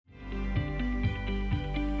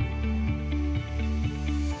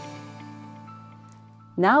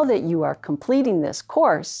Now that you are completing this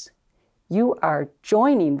course, you are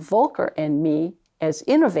joining Volker and me as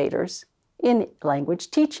innovators in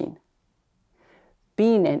language teaching.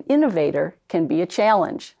 Being an innovator can be a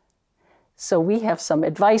challenge, so we have some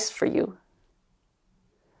advice for you.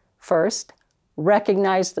 First,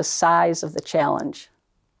 recognize the size of the challenge.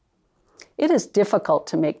 It is difficult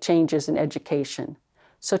to make changes in education,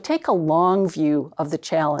 so take a long view of the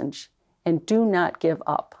challenge and do not give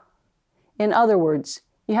up. In other words,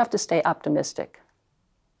 you have to stay optimistic.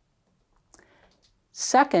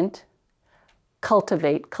 Second,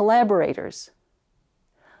 cultivate collaborators.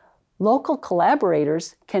 Local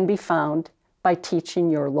collaborators can be found by teaching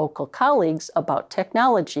your local colleagues about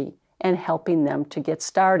technology and helping them to get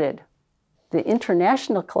started. The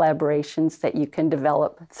international collaborations that you can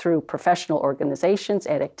develop through professional organizations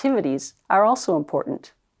and activities are also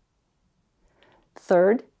important.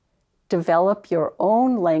 Third, develop your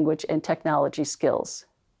own language and technology skills.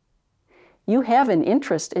 You have an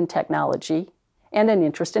interest in technology and an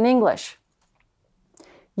interest in English.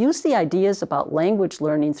 Use the ideas about language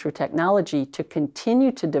learning through technology to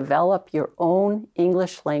continue to develop your own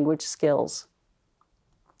English language skills.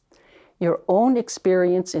 Your own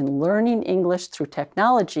experience in learning English through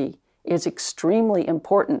technology is extremely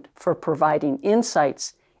important for providing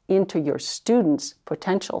insights into your students'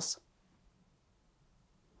 potentials.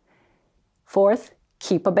 Fourth,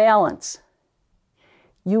 keep a balance.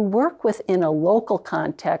 You work within a local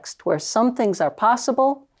context where some things are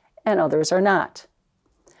possible and others are not.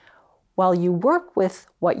 While you work with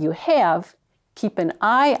what you have, keep an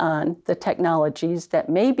eye on the technologies that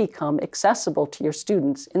may become accessible to your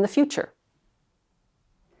students in the future.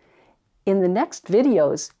 In the next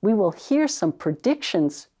videos, we will hear some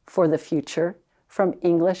predictions for the future from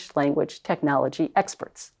English language technology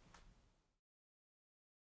experts.